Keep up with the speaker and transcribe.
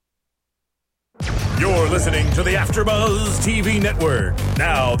You're listening to the AfterBuzz TV Network,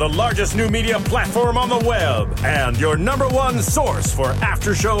 now the largest new media platform on the web, and your number one source for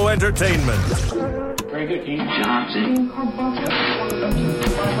after-show entertainment. Very good, Keith Johnson.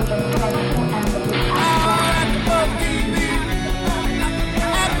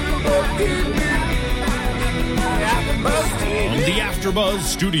 The AfterBuzz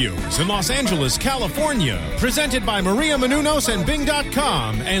Studios in Los Angeles, California. Presented by Maria Menounos and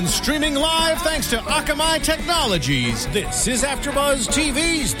Bing.com. And streaming live thanks to Akamai Technologies. This is AfterBuzz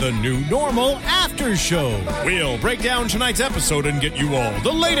TV's The New Normal After Show. We'll break down tonight's episode and get you all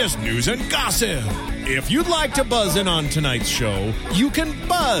the latest news and gossip. If you'd like to buzz in on tonight's show, you can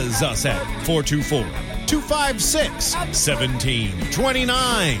buzz us at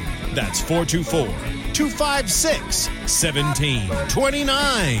 424-256-1729. That's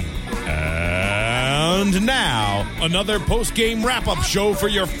 424-256-1729. And now, another post-game wrap-up show for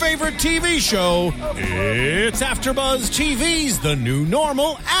your favorite TV show. It's AfterBuzz TV's The New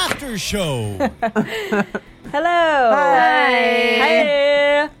Normal After Show. Hello. Hi.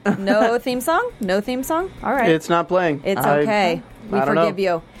 Hi. No theme song? No theme song? All right. It's not playing. It's okay. We forgive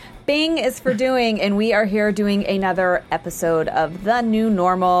you. Bing is for doing, and we are here doing another episode of The New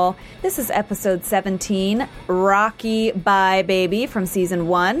Normal. This is episode 17, Rocky Bye Baby from season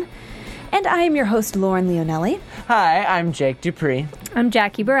 1. And I am your host, Lauren Leonelli. Hi, I'm Jake Dupree. I'm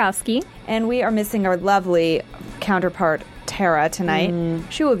Jackie Borowski. And we are missing our lovely counterpart, Tara, tonight.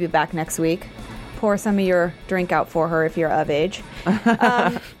 She will be back next week. Pour some of your drink out for her if you're of age.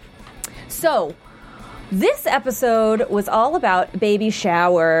 So, this episode was all about baby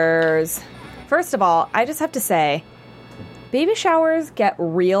showers. First of all, I just have to say, baby showers get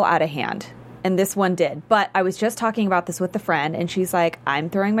real out of hand. And this one did. But I was just talking about this with a friend, and she's like, I'm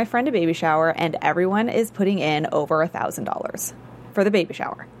throwing my friend a baby shower, and everyone is putting in over $1,000 for the baby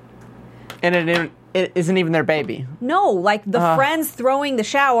shower. And it isn't even their baby. No, like the friends throwing the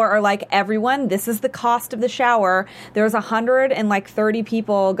shower are like, everyone, this is the cost of the shower. There's 130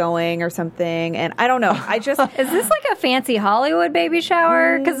 people going or something. And I don't know. I just... Is this like a fancy Hollywood baby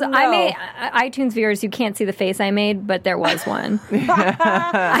shower? Because No. I made... iTunes viewers, you can't see the face I made, but there was one.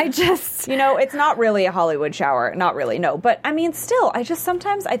 I just... You know, it's not really a Hollywood shower. Not really, no. But, I mean, still,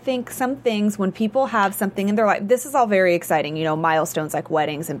 sometimes I think some things, when people have something in their life, this is all very exciting, you know, milestones like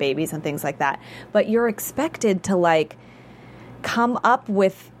weddings and babies and things like that. But you're expected to, like, come up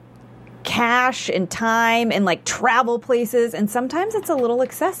with cash and time and, like, travel places, and sometimes it's a little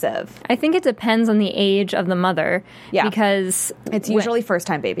excessive. I think it depends on the age of the mother. Yeah. Because... It's usually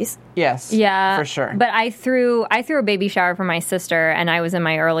first-time babies. Yes. Yeah. For sure. But I threw a baby shower for my sister, and I was in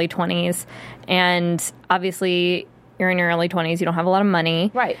my early 20s. And obviously, you're in your early 20s, you don't have a lot of money.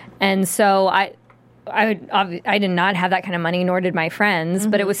 Right. And so I did not have that kind of money, nor did my friends,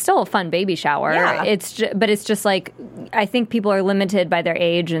 but it was still a fun baby shower. Yeah. It's just like, I think people are limited by their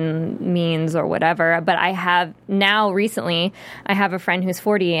age and means or whatever. But I have recently I have a friend who's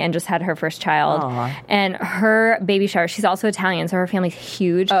 40 and just had her first child. Aww. And her baby shower, she's also Italian, so her family's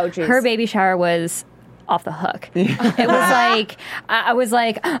huge. Oh, geez. Her baby shower was off the hook. It was like, I was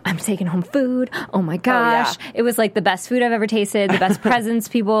like, I'm taking home food. Oh my gosh. yeah. It was like the best food I've ever tasted, the best presents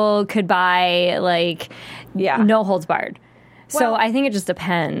people could buy, like, no holds barred. So Well, I think it just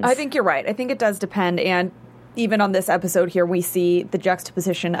depends. I think you're right. I think it does depend. And even on this episode here, we see the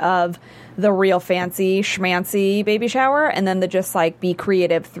juxtaposition of the real fancy, schmancy baby shower and then the just, like, be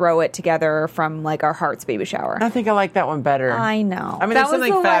creative, throw it together from, like, our heart's baby shower. I think I like that one better. I know. I mean, That there's was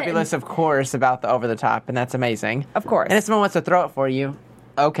something the one- fabulous, of course, about the over-the-top, and that's amazing. Of course. And if someone wants to throw it for you,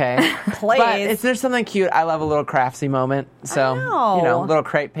 okay. Please. But if there's something cute, I love a little craftsy moment. So, know. you know, little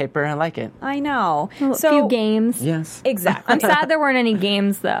crepe paper, I like it. I know. A few games. Yes. Exactly. I'm sad there weren't any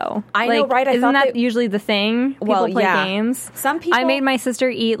games, though. I know, right? I Isn't thought that they- usually the thing? People Well, play yeah. games. Some people- I made my sister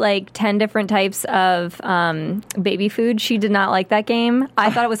eat like 10 different types of baby food. She did not like that game.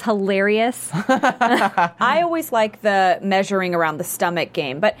 I thought it was hilarious. I always like the measuring around the stomach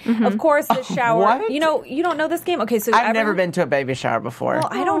game. But, of course, the shower... What? You know, you don't know this game? Okay, so... I've never been to a baby shower before. Well,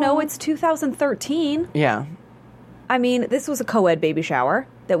 I don't know. It's 2013. Yeah. I mean, this was a co-ed baby shower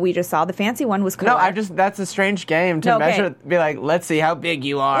that we just saw. The fancy one was co-ed. No, that's a strange game to No, okay. measure, be like, let's see how big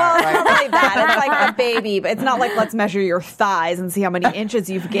you are. Well, it's Like, not like that. It's like a baby, but it's not like let's measure your thighs and see how many inches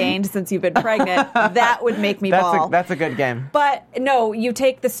you've gained since you've been pregnant. That would make me bawl. that's a good game. But no, you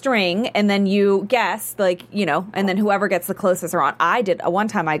take the string and then you guess, like, you know, and then whoever gets the closest are on. I did. One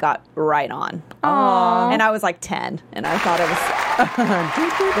time I got right on. Aww. And I was like 10, and I thought it was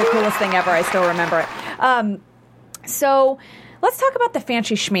the coolest thing ever. I still remember it. So Let's talk about the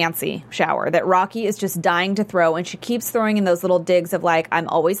fancy schmancy shower that Rocky is just dying to throw, and she keeps throwing in those little digs of like, I'm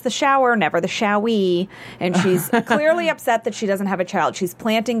always the shower, never the showee. And she's clearly upset that she doesn't have a child. She's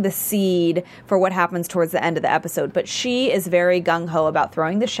planting the seed for what happens towards the end of the episode. But she is very gung-ho about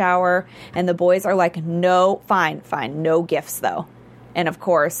throwing the shower, and the boys are like, no, fine, no gifts though. And of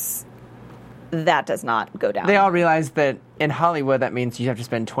course, that does not go down. They all realize that in Hollywood, that means you have to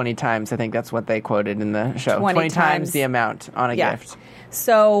spend 20 times. I think that's what they quoted in the show. 20 times the amount on a gift.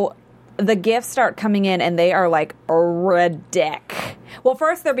 So the gifts start coming in, and they are like ridiculous. Well,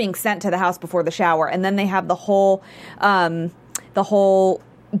 first they're being sent to the house before the shower, and then they have the whole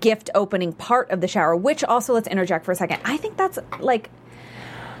gift opening part of the shower, which also, let's interject for a second. I think that's like,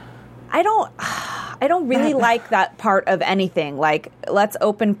 I don't really like that part of anything. Like, let's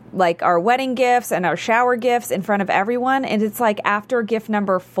open like our wedding gifts and our shower gifts in front of everyone. And it's like after gift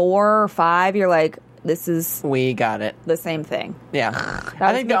number 4 or 5, you're like, we got it. The same thing. Yeah.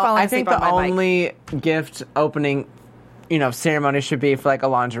 I think the only gift opening, ceremony should be for like a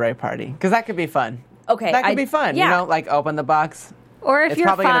lingerie party. Because that could be fun. Okay. That could be fun. Yeah. Like open the box. Or if you're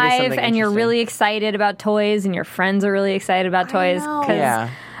 5 and you're really excited about toys and your friends are really excited about toys. Because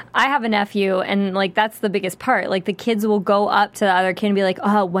I have a nephew, and, like, that's the biggest part. Like, the kids will go up to the other kid and be like,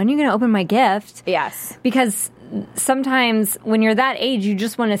 oh, when are you going to open my gift? Yes. Because sometimes when you're that age, you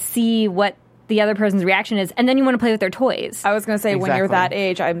just want to see what the other person's reaction is, and then you want to play with their toys. I was going to say, when you're that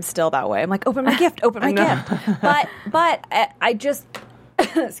age, I'm still that way. I'm like, open my gift, open my gift. But I just,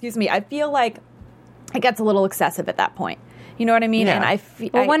 excuse me, I feel like it gets a little excessive at that point. You know what I mean? Yeah.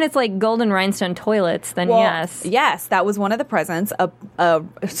 And when it's like golden rhinestone toilets, then yes. Yes, that was one of the presents. A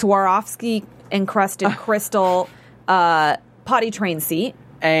Swarovski encrusted crystal potty train seat.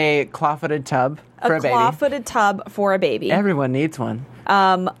 A claw-footed tub for a baby. A claw-footed tub for a baby. Everyone needs one.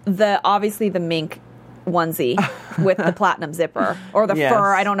 Obviously the mink onesie with the platinum zipper, or the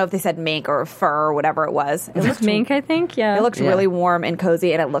fur. I don't know if they said mink or fur or whatever it was. It looked mink, I think. Yeah, it looked really warm and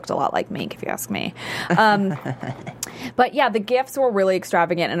cozy, and it looked a lot like mink, if you ask me. But yeah, the gifts were really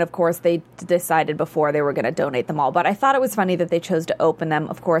extravagant, and of course they decided before they were going to donate them all. But I thought it was funny that they chose to open them.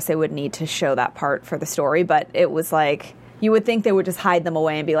 Of course, they would need to show that part for the story, but it was like, you would think they would just hide them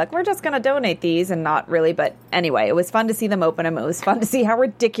away and be like, we're just going to donate these, and not really. But anyway, it was fun to see them open them. It was fun to see how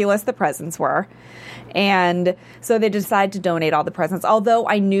ridiculous the presents were. And so they decided to donate all the presents, although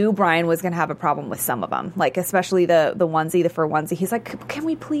I knew Brian was going to have a problem with some of them, like especially the onesie, the fur onesie. He's like, can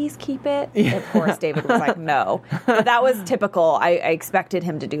we please keep it? Yeah. Of course, David was like, no. But that was typical. I expected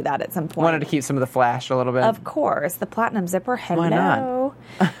him to do that at some point. Wanted to keep some of the flash a little bit. Of course. The platinum zipper, hello.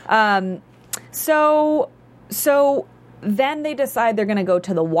 Why not? So then they decide they're going to go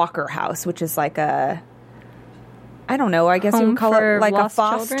to the Walker house, which is like a, I don't know, I guess you would call it like a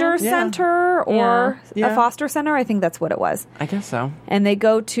foster center or a foster center. I think that's what it was. I guess so. And they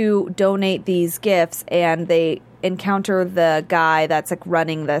go to donate these gifts, and they encounter the guy that's like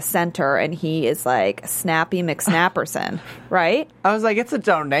running the center, and he is like Snappy McSnapperson, right? I was like, it's a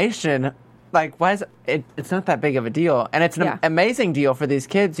donation. Like, why is it? It's not that big of a deal. And it's an amazing deal for these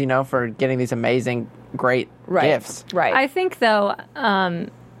kids, for getting these amazing, great gifts. Right. I think, though,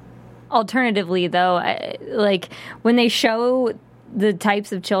 alternatively, though, like when they show the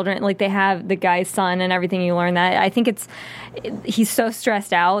types of children, like they have the guy's son and everything, you learn that. I think he's so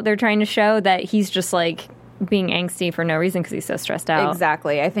stressed out. They're trying to show that he's just like being angsty for no reason because he's so stressed out.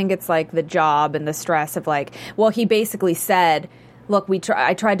 Exactly. I think it's like the job and the stress of like, well, he basically said, look,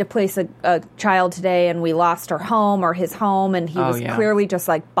 I tried to place a child today, and we lost her home or his home, and he was clearly just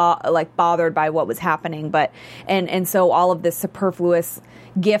like bothered by what was happening. But and so all of this superfluous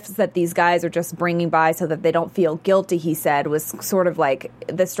gifts that these guys are just bringing by so that they don't feel guilty, he said, was sort of like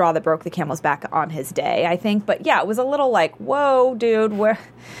the straw that broke the camel's back on his day, I think. But yeah, it was a little like, whoa, dude, where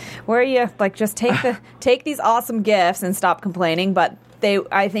are you? Like, just take these awesome gifts and stop complaining. But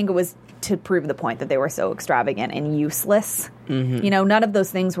I think it was to prove the point that they were so extravagant and useless. Mm-hmm. None of those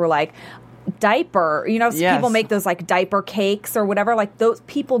things were like diaper. People make those like diaper cakes or whatever. Like, those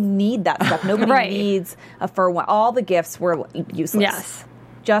people need that stuff. Nobody needs a fur one. All the gifts were useless. Yes.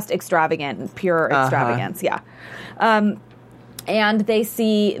 Just extravagant, pure extravagance. Yeah. And they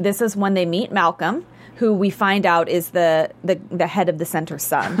see, this is when they meet Malcolm, who we find out is the head of the center's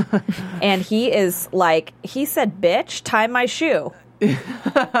son. And he is like, he said, bitch, tie my shoe. He's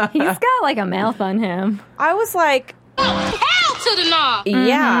got like a mouth on him. I was like, hell to the knob.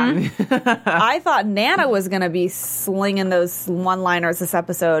 Yeah. Mm-hmm. I thought Nana was going to be slinging those one-liners this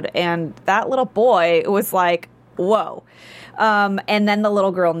episode, and that little boy was like, whoa. And then the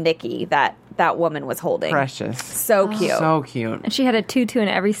little girl, Nikki, that woman was holding. Precious. So cute. So cute. And she had a tutu in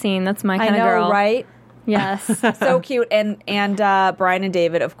every scene. That's my kind of girl. Right? Yes. So cute. And Brian and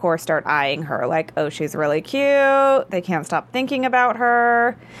David, of course, start eyeing her like, oh, she's really cute. They can't stop thinking about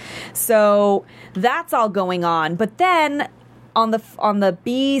her. So that's all going on. But then on the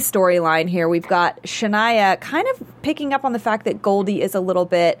B storyline here, we've got Shania kind of picking up on the fact that Goldie is a little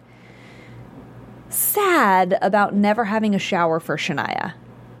bit sad about never having a shower for Shania.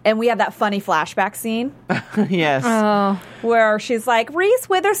 And we have that funny flashback scene. Yes. Oh. Where she's like, Reese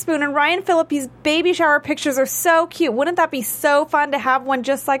Witherspoon and Ryan Phillippe's baby shower pictures are so cute. Wouldn't that be so fun to have one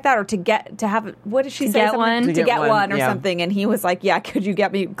just like that? Or to have, what did she say? Get one? To get one or yeah. something. And he was like, yeah,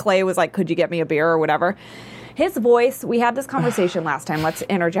 Clay was like, could you get me a beer or whatever? His voice, we had this conversation last time. Let's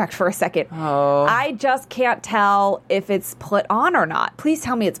interject for a second. Oh. I just can't tell if it's put on or not. Please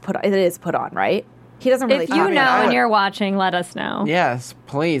tell me it is put on, right? He doesn't really. If you know and you're watching, let us know. Yes,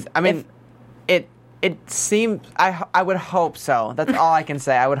 please. I mean, it seems. I would hope so. That's all I can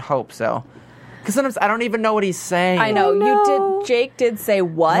say. I would hope so. Because sometimes I don't even know what he's saying. I know. You did. Jake did say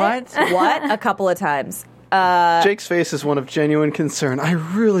what? What? A couple of times. Jake's face is one of genuine concern. I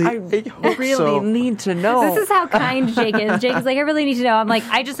really need to know. This is how kind Jake is. Jake's like, I really need to know. I'm like,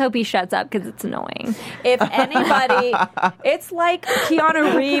 I just hope he shuts up because it's annoying. If anybody, it's like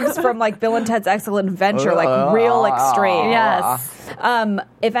Keanu Reeves from like Bill and Ted's Excellent Adventure, like real extreme. Yes.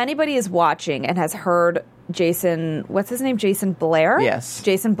 If anybody is watching and has heard Jason, what's his name? Jason Blair? Yes.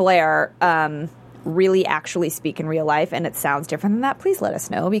 Jason Blair, really actually speak in real life and it sounds different than that, please let us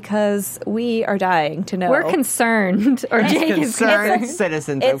know because we are dying to know. We're concerned. Or Jake is concerned.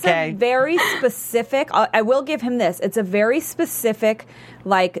 Citizens, it's okay? a very specific, I will give him this, it's a very specific,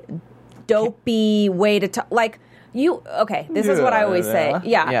 like, dopey way to talk. Like, this is what I always say.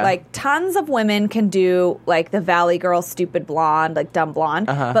 Yeah, like, tons of women can do, like, the Valley Girl, stupid blonde, like, dumb blonde.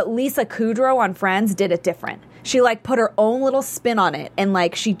 But Lisa Kudrow on Friends did it different. She, like, put her own little spin on it. And,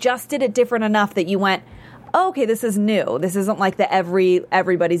 like, she just did it different enough that you went, oh, okay, this is new. This isn't like the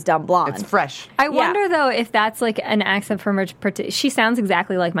everybody's dumb blonde. It's fresh. I wonder, though, if that's, like, an accent from her. She sounds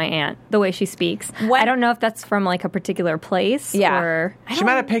exactly like my aunt, the way she speaks. I don't know if that's from, like, a particular place. Yeah. Or She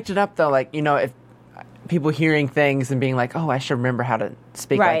might have picked it up, though, like, you know, if people hearing things and being like, oh, I should remember how to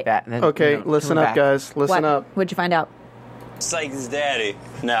speak like that. And then, okay, listen up, guys. Listen up. What'd you find out? Sykes' daddy.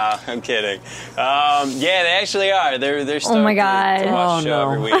 No, I'm kidding. Yeah, they actually are. They're starting oh my God. to watch the show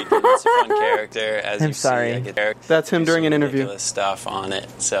every week. And it's a fun character. As you sorry. see, that's him during an interview. Ridiculous stuff on it,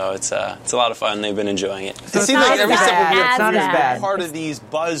 so it's a lot of fun. They've been enjoying it. It seems like every step it's not as bad. Part of these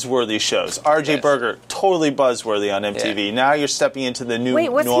buzzworthy shows. R.J. Berger, totally buzzworthy on MTV. Yeah. Now you're stepping into the new Wait,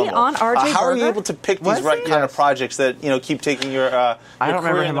 was normal. he on R.J. How are Berger? you able to pick these right kind of projects that keep taking your I don't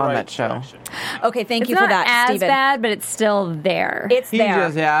career remember in him the on right that show. direction? Okay, thank it's you not for that, as Steven. bad, but it's still there. It's He there.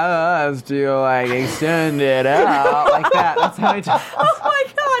 just has to, like, extend it out like that. That's how he talks. Oh my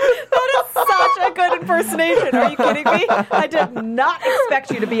God, that is such a good impersonation. Are you kidding me? I did not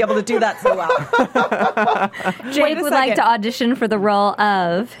expect you to be able to do that so well. Jake would like to audition for the role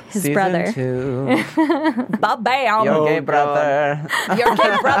of his Season brother. 2. Ba-bam. Your gay brother. Your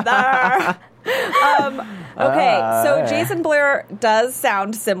gay brother. Okay, so Jason Blair does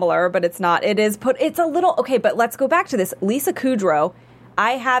sound similar, but it's not. It's a little, okay, but let's go back to this. Lisa Kudrow,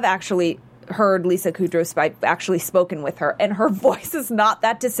 I have actually heard Lisa Kudrow, I've actually spoken with her, and her voice is not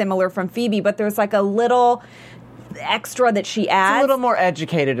that dissimilar from Phoebe, but there's like a little extra that she adds. It's a little more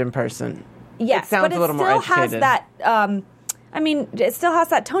educated in person. Yes, it sounds but a little more educated. Has that, it still has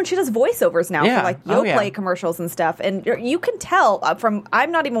that tone. She does voiceovers now for like Yoplait commercials and stuff. And you can tell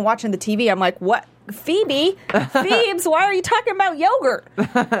I'm not even watching the TV. I'm like, what? Phoebe? Phoebes, why are you talking about yogurt?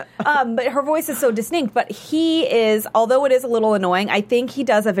 But her voice is so distinct. But he is, although it is a little annoying, I think he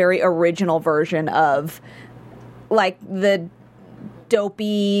does a very original version of like the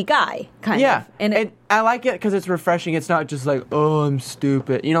dopey guy kind of. And I like it because it's refreshing. It's not just like, oh, I'm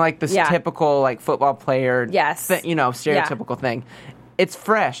stupid. You know, like this typical like football player stereotypical thing. It's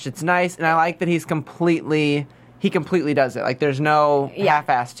fresh. It's nice. And I like that he completely does it. Like there's no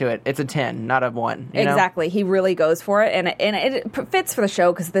half-ass to it. It's a 10, not a 1. You exactly. He really goes for it. And it fits for the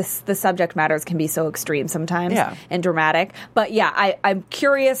show because the subject matters can be so extreme sometimes and dramatic. But yeah, I'm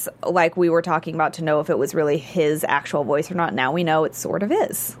curious, like we were talking about, to know if it was really his actual voice or not. Now we know it sort of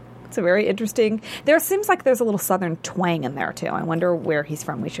is. It's a very interesting. There seems like there's a little southern twang in there too. I wonder where he's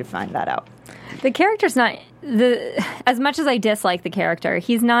from. We should find that out. The character's not as much as I dislike the character,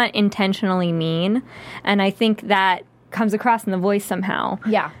 he's not intentionally mean, and I think that comes across in the voice somehow.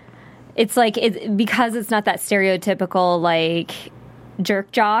 Yeah. It's like because it's not that stereotypical like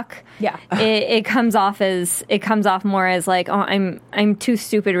jerk jock. Yeah. It comes off more as like, oh, I'm too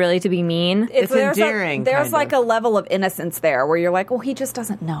stupid really to be mean. It's endearing. There's like a level of innocence there where you're like, well, he just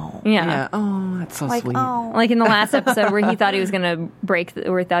doesn't know. Yeah. Oh, that's so sweet. Oh. Like in the last episode where he thought he was going to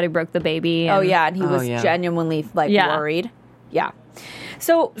he broke the baby. And, and he was genuinely worried. Yeah.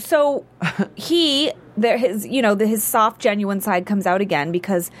 So his soft, genuine side comes out again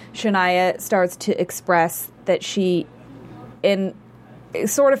because Shania starts to express that she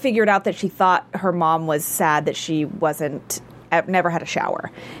sort of figured out that she thought her mom was sad that she never had a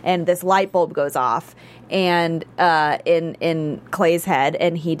shower, and this light bulb goes off and in Clay's head,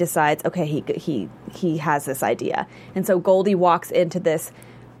 and he decides, okay, he has this idea, and so Goldie walks into this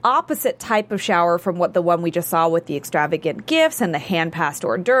opposite type of shower from the one we just saw with the extravagant gifts and the hand-passed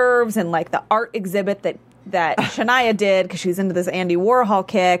hors d'oeuvres and like the art exhibit that Shania did because she's into this Andy Warhol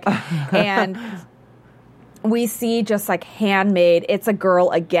kick. And we see just like handmade, it's a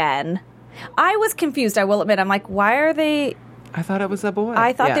girl again. I was confused, I will admit. I'm like, why are they... I thought it was a boy.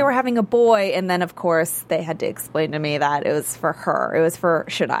 I thought they were having a boy, and then, of course, they had to explain to me that it was for her. It was for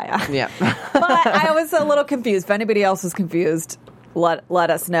Shania. Yeah. But I was a little confused. If anybody else was confused, let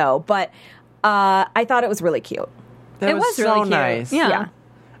us know. But I thought it was really cute. It was so really cute. Nice. Yeah.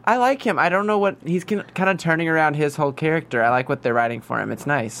 I like him. I don't know what... He's kind of turning around his whole character. I like what they're writing for him. It's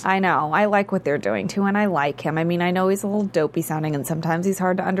nice. I know. I like what they're doing, too, and I like him. I mean, I know he's a little dopey sounding, and sometimes he's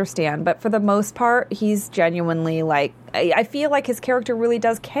hard to understand, but for the most part, he's genuinely, like... I feel like his character really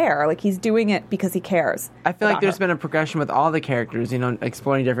does care. Like, he's doing it because he cares. I feel like there's been a progression with all the charers,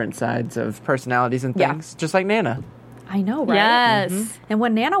 exploring different sides of personalities and things, just like Nana. I know, right? Yes. Mm-hmm. And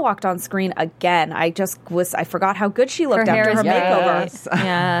when Nana walked on screen again, I forgot how good she looked after her makeover.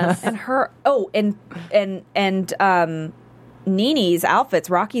 Yes. And Nene's outfits,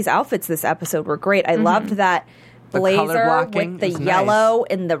 Rocky's outfits this episode were great. I loved that blazer with the yellow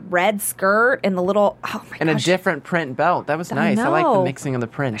and the red skirt and the little, and a different print belt. That was nice. I like the mixing of the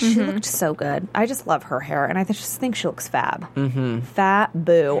prints. She looked so good. I just love her hair, and I just think she looks fab. Mm-hmm. Fat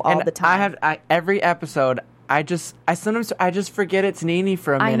boo all the time. Every episode... I sometimes forget it's Nene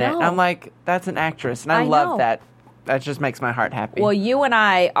for a minute. I'm like, that's an actress, and I love that. That just makes my heart happy. Well, you and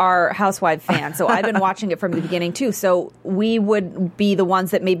I are Housewives fans, so I've been watching it from the beginning too. So we would be the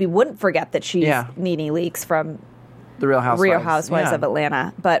ones that maybe wouldn't forget that she's Nene Leakes from The Real Housewives of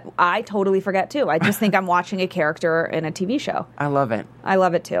Atlanta. But I totally forget too. I just think I'm watching a character in a TV show. I love it. I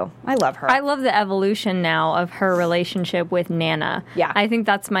love it too. I love her. I love the evolution now of her relationship with Nana. Yeah. I think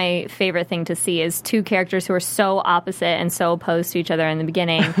that's my favorite thing to see is two characters who are so opposite and so opposed to each other in the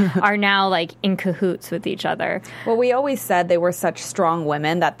beginning are now like in cahoots with each other. Well, we always said they were such strong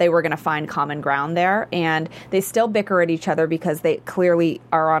women that they were going to find common ground there, and they still bicker at each other because they clearly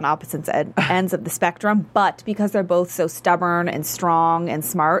are on opposite ends of the spectrum, but because they're both so stubborn and strong and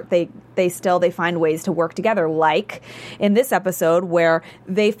smart, they find ways to work together, like in this episode where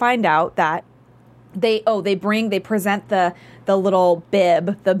they find out that they present the little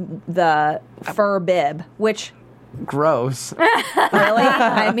bib, the fur bib, which gross. Really?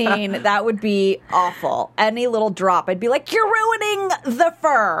 I mean, that would be awful. Any little drop, I'd be like, you're ruining the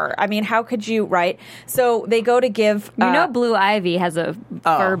fur. I mean, how could you, right? So they go to give... Blue Ivy has a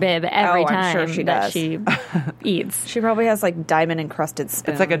fur bib every time I'm sure she does. she eats. She probably has like diamond-encrusted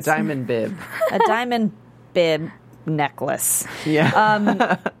spoons. It's like a diamond bib. A diamond bib necklace.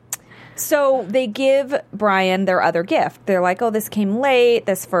 Yeah. So they give Brian their other gift. They're like, oh, this came late,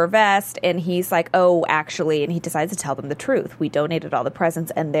 this fur vest. And he's like, oh, actually. And he decides to tell them the truth. We donated all the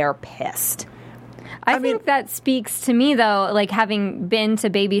presents, and they're pissed. I think that speaks to me, though, like having been to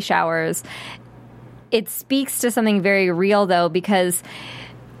baby showers, it speaks to something very real, though, because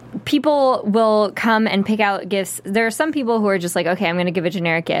people will come and pick out gifts. There are some people who are just like, okay, I'm going to give a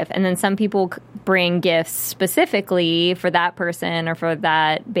generic gift. And then some people bring gifts specifically for that person or for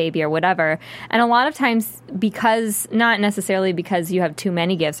that baby or whatever. And a lot of times, because not necessarily because you have too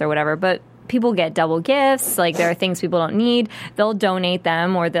many gifts or whatever, but people get double gifts. Like there are things people don't need. They'll donate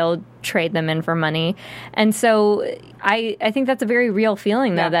them or they'll trade them in for money. And so I think that's a very real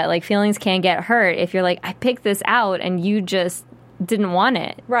feeling, though, that like feelings can get hurt if you're like, I picked this out and you just didn't want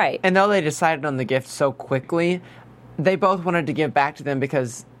it. Right. And though they decided on the gift so quickly, they both wanted to give back to them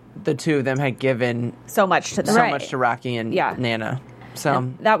because the two of them had given so much to them. So much to Rocky and Nana. So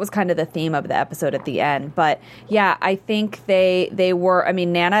and that was kind of the theme of the episode at the end. But yeah, I think they were, I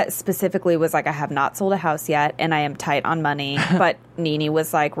mean, Nana specifically was like, I have not sold a house yet and I am tight on money. But Nene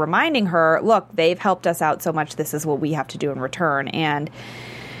was like reminding her, look, they've helped us out so much. This is what we have to do in return. And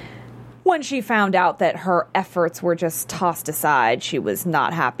when she found out that her efforts were just tossed aside, she was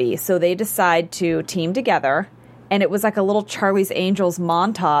not happy. So they decide to team together And it was like a little Charlie's Angels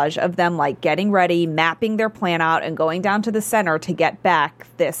montage of them like getting ready, mapping their plan out, and going down to the center to get back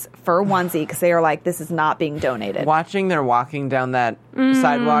this fur onesie because they are like, this is not being donated. Watching their walking down that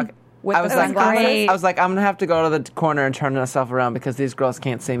sidewalk, I was like, I'm gonna have to go to the corner and turn myself around because these girls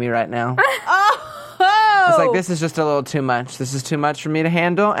can't see me right now. I was like, this is just a little too much. This is too much for me to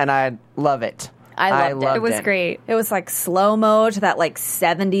handle, and I love it. I loved it. It was great. It was like slow-mo to that like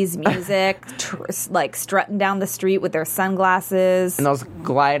 70s music, like strutting down the street with their sunglasses. And those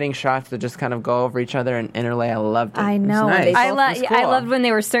gliding shots that just kind of go over each other and interlay. I loved it. I know. It was nice. I loved when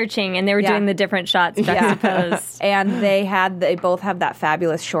they were searching and they were doing the different shots juxtaposed. And they both have that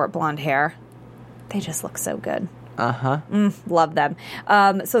fabulous short blonde hair. They just look so good. Love them.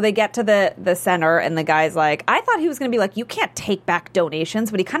 So they get to the center, and the guy's like, I thought he was going to be like, you can't take back donations,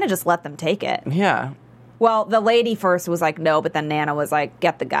 but he kind of just let them take it. Yeah. Well, the lady first was like, no, but then Nana was like,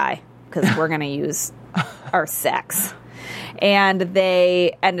 get the guy, because we're going to use our sex. And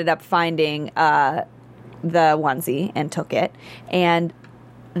they ended up finding the onesie and took it. And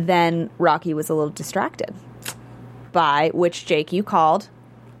then Rocky was a little distracted by, which, Jake, you called.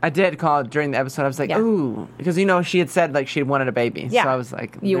 I did call during the episode. I was like, ooh, because she had said like she had wanted a baby. Yeah. So I was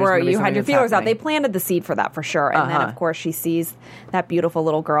like, you had your feelers out. They planted the seed for that for sure. And then of course she sees that beautiful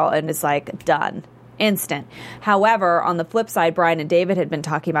little girl and is like, done, instant. However, on the flip side, Brian and David had been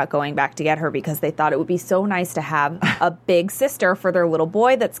talking about going back to get her because they thought it would be so nice to have a big sister for their little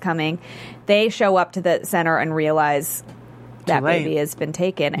boy that's coming. They show up to the center and realize that baby has been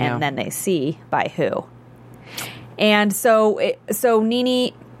taken, and then they see by who. And so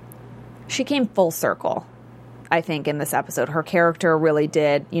Nene, she came full circle, I think, in this episode. Her character really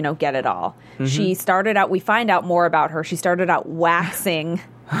did, get it all. Mm-hmm. She started out, we find out more about her. She started out waxing,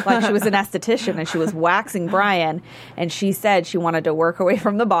 like she was an esthetician, and she was waxing Brian. And she said she wanted to work her way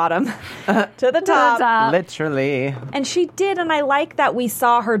from the bottom to the top. Literally. And she did, and I like that we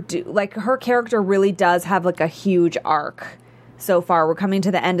saw her do, like, her character really does have, like, a huge arc. So far, we're coming to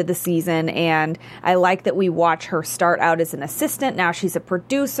the end of the season, and I like that we watch her start out as an assistant. Now she's a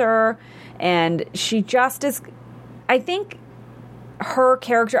producer, and she just is. I think her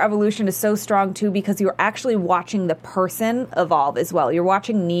character evolution is so strong too because you're actually watching the person evolve as well. You're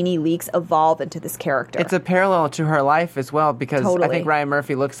watching Nene Leakes evolve into this character. It's a parallel to her life as well because I think Ryan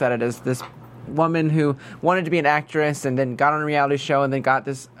Murphy looks at it as this woman who wanted to be an actress and then got on a reality show and then got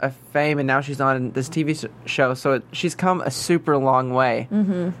this fame, and now she's on this TV show. So she's come a super long way.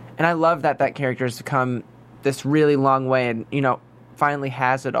 Mm-hmm. And I love that character has come this really long way and, finally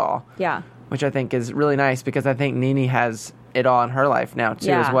has it all. Yeah. Which I think is really nice because I think Nene has it all in her life now,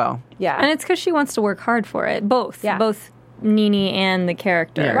 too, as well. Yeah. And it's because she wants to work hard for it. Both. Yeah. Both Nene and the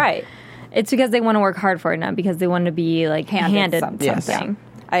character. Yeah. Right. It's because they want to work hard for it, not because they want to be, like, handed something. Yes. Yeah.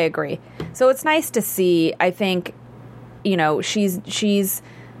 I agree. So it's nice to see. I think, she's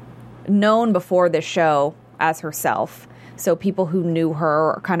known before this show as herself. So people who knew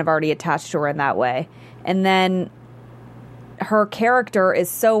her are kind of already attached to her in that way. And then her character is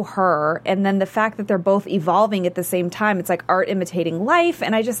so her. And then the fact that they're both evolving at the same time, it's like art imitating life.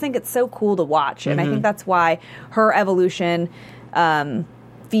 And I just think it's so cool to watch. And I think that's why her evolution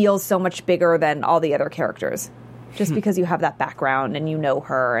feels so much bigger than all the other characters. Just because you have that background and you know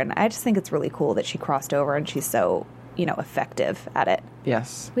her. And I just think it's really cool that she crossed over and she's so, effective at it.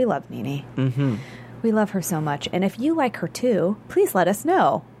 Yes. We love Nene. Mm-hmm. We love her so much. And if you like her too, please let us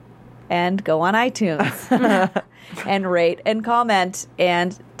know. And go on iTunes and rate and comment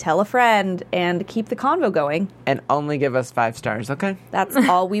and tell a friend and keep the convo going. And only give us 5 stars, okay? That's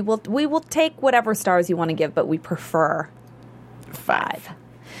all. We will take whatever stars you want to give, but we prefer 5.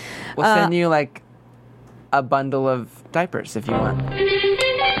 We'll send you a bundle of diapers if you want.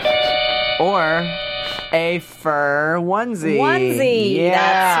 Or a fur onesie. Yeah.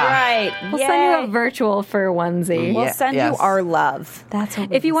 That's right. We'll send you a virtual fur onesie. We'll send you our love. That's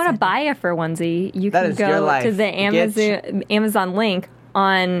what if you want to buy a fur onesie, you can go to the Amazon link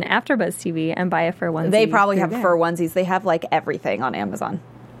on AfterBuzz TV and buy a fur onesie. They probably have fur onesies. They have everything on Amazon.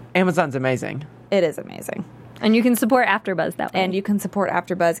 Amazon's amazing. It is amazing. And you can support AfterBuzz that way. And you can support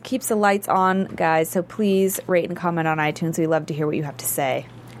AfterBuzz. Keeps the lights on, guys. So please rate and comment on iTunes. We love to hear what you have to say.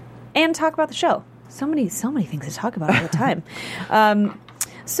 And talk about the show. So many things to talk about all the time.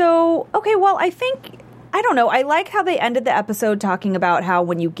 Okay, well, I don't know. I like how they ended the episode talking about how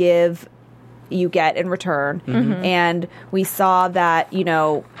when you give, you get in return. Mm-hmm. And we saw that,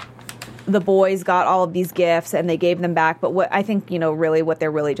 the boys got all of these gifts and they gave them back. But what I think, really what they're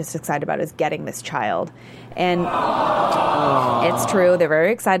really just excited about is getting this child. And it's true. They're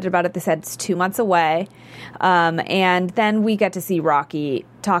very excited about it. They said it's 2 months away. And then we get to see Rocky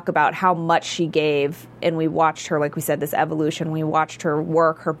talk about how much she gave. And we watched her, like we said, this evolution. We watched her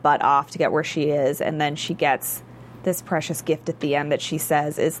work her butt off to get where she is. And then she gets this precious gift at the end that she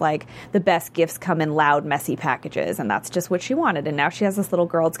says is like the best gifts come in loud, messy packages. And that's just what she wanted. And now she has this little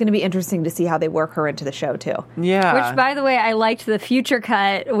girl. It's going to be interesting to see how they work her into the show, too. Yeah. Which, by the way, I liked the future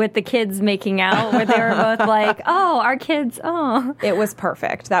cut with the kids making out where they were both like, oh, our kids, oh. It was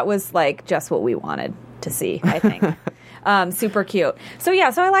perfect. That was like just what we wanted to see, I think. Super cute. So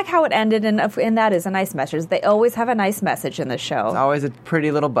I like how it ended, and that is a nice message. They always have a nice message in the show. It's always a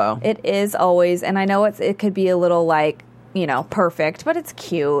pretty little bow. It is always, and I know it could be a little like, perfect, but it's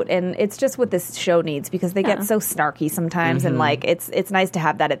cute, and it's just what this show needs because they get so snarky sometimes, and like it's nice to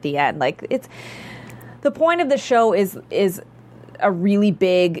have that at the end. Like it's the point of the show is a really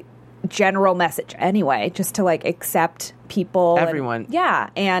big general message anyway, just to like accept people, everyone.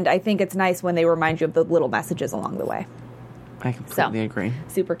 And I think it's nice when they remind you of the little messages along the way. I completely agree.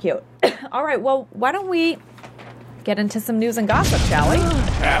 Super cute. All right, well, why don't we get into some news and gossip, shall we?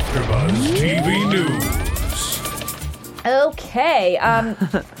 AfterBuzz TV News. Okay.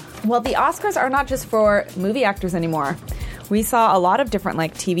 Well, the Oscars are not just for movie actors anymore. We saw a lot of different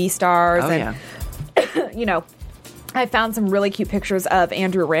like TV stars I found some really cute pictures of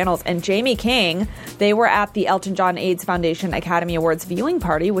Andrew Rannells and Jamie King. They were at the Elton John AIDS Foundation Academy Awards viewing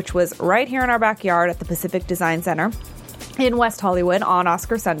party, which was right here in our backyard at the Pacific Design Center in West Hollywood on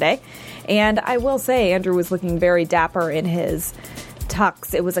Oscar Sunday. And I will say, Andrew was looking very dapper in his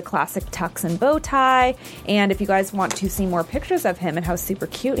tux. It was a classic tux and bow tie. And if you guys want to see more pictures of him and how super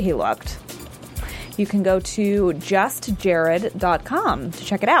cute he looked, you can go to justjared.com to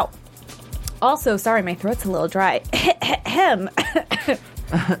check it out. Also, sorry, my throat's a little dry.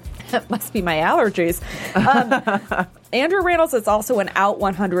 That must be my allergies. Andrew Rannells is also an Out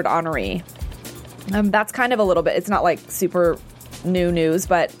 100 honoree. That's kind of a little bit, it's not like super new news,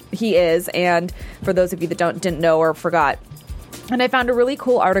 but he is. And for those of you that didn't know or forgot, and I found a really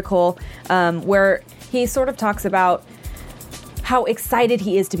cool article where he sort of talks about how excited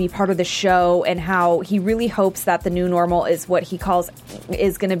he is to be part of the show and how he really hopes that the new normal is what he calls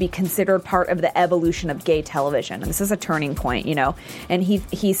is going to be considered part of the evolution of gay television. And this is a turning point, And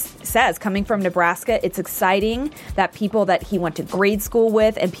he says, coming from Nebraska, it's exciting that people that he went to grade school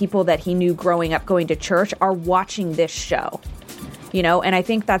with and people that he knew growing up going to church are watching this show. And I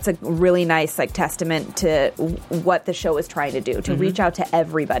think that's a really nice testament to what the show is trying to do, to reach out to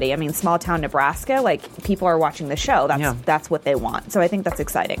everybody. I mean, small town Nebraska, people are watching the show. That's what they want. So I think that's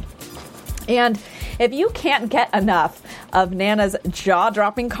exciting. And if you can't get enough of Nana's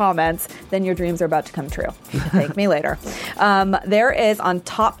jaw-dropping comments, then your dreams are about to come true. Thank me later. There is on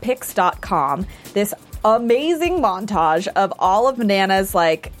toppicks.com this amazing montage of all of Nana's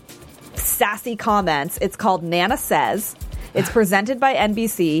sassy comments. It's called Nana Says. It's presented by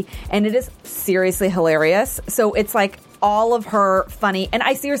NBC, and it is seriously hilarious. So it's all of her funny, and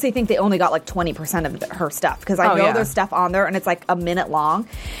I seriously think they only got 20% of her stuff, because I know there's stuff on there, and it's a minute long.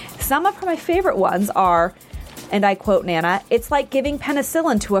 Some of my favorite ones are, and I quote Nana, "It's like giving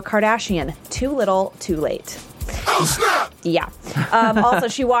penicillin to a Kardashian. Too little, too late." Oh, snap! Yeah. Also,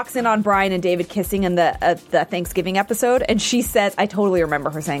 she walks in on Brian and David kissing in the Thanksgiving episode, and she says, I totally remember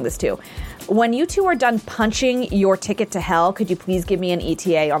her saying this too, "When you two are done punching your ticket to hell, could you please give me an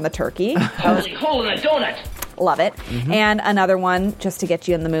ETA on the turkey?" Holy hole in a donut! Love it. And another one, just to get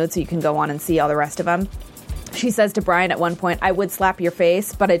you in the mood so you can go on and see all the rest of them. She says to Brian at one point, "I would slap your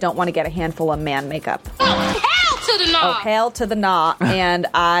face, but I don't want to get a handful of man makeup." Oh, hell to the nah! Oh, hell to the nah. And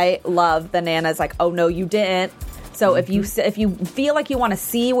I love the Nana's oh, no, you didn't. So if you feel like you want to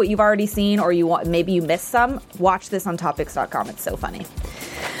see what you've already seen, or maybe you missed some, watch this on topics.com. It's so funny.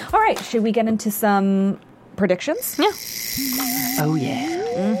 All right, should we get into some predictions? Yeah. Oh, yeah.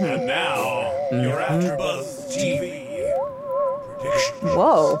 And now, your AfterBuzz TV predictions.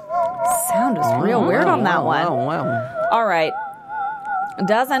 Whoa. Sound was real weird on that one. Wow. All right.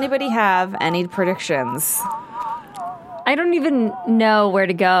 Does anybody have any predictions? I don't even know where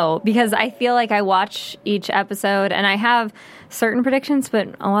to go, because I feel like I watch each episode and I have certain predictions, but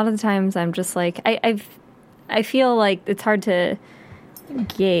a lot of the times I'm just I feel like it's hard to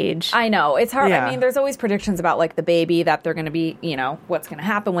gauge. I know. It's hard. Yeah. I mean, there's always predictions about the baby, that they're going to be, what's going to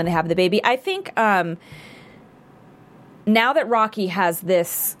happen when they have the baby. I think now that Rocky has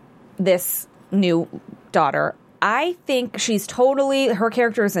this new daughter, I think she's her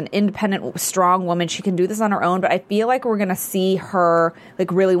character is an independent, strong woman. She can do this on her own, but I feel like we're going to see her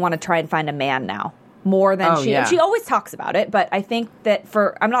really want to try and find a man now. more than and she always talks about it, but I think that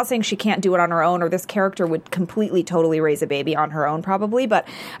I'm not saying she can't do it on her own, or this character would completely, totally raise a baby on her own probably, but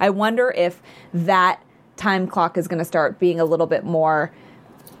I wonder if that time clock is going to start being a little bit more,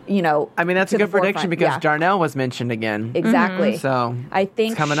 I mean, that's a good prediction because Darnell was mentioned again. Exactly. So I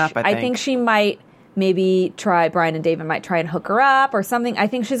think it's coming up, I think she might maybe Brian and David might try and hook her up or something. I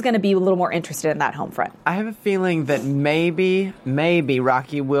think she's going to be a little more interested in that home front. I have a feeling that maybe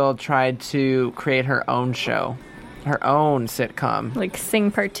Rocky will try to create her own show, her own sitcom. Like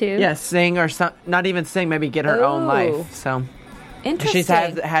Sing Part 2? Yeah, Sing or not even Sing, maybe get her own life. So interesting.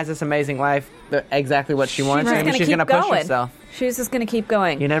 She has this amazing life, exactly what she wants. Maybe she's going to push herself. She's just going to keep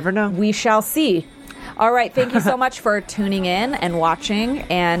going. You never know. We shall see. All right, thank you so much for tuning in and watching,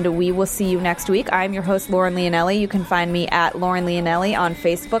 and we will see you next week. I'm your host, Lauren Leonelli. You can find me at Lauren Leonelli on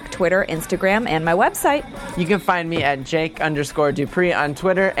Facebook, Twitter, Instagram, and my website. You can find me at Jake_Dupree on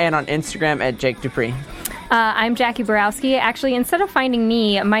Twitter and on Instagram at Jake Dupree. I'm Jackie Borowski. Actually, instead of finding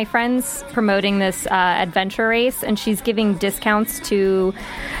me, my friend's promoting this adventure race, and she's giving discounts to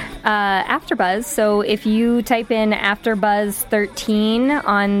AfterBuzz. So if you type in AfterBuzz 13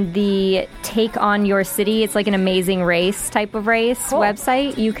 on the Take On Your City, it's like an amazing race type of race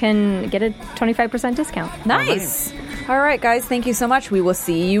website, you can get a 25% discount. Nice. All right, guys, thank you so much. We will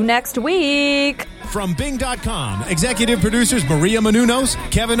see you next week. From Bing.com, executive producers Maria Menounos,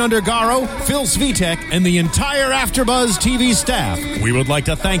 Kevin Undergaro, Phil Svitek, and the entire AfterBuzz TV staff, we would like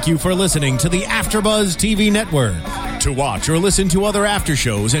to thank you for listening to the AfterBuzz TV network. To watch or listen to other after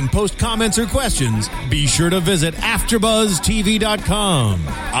shows and post comments or questions, be sure to visit AfterBuzzTV.com.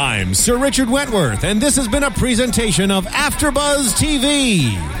 I'm Sir Richard Wentworth, and this has been a presentation of AfterBuzz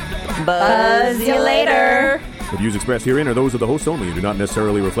TV. Buzz you later. The views expressed herein are those of the hosts only and do not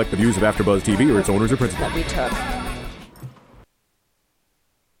necessarily reflect the views of AfterBuzz TV or its owners or principals. That we took.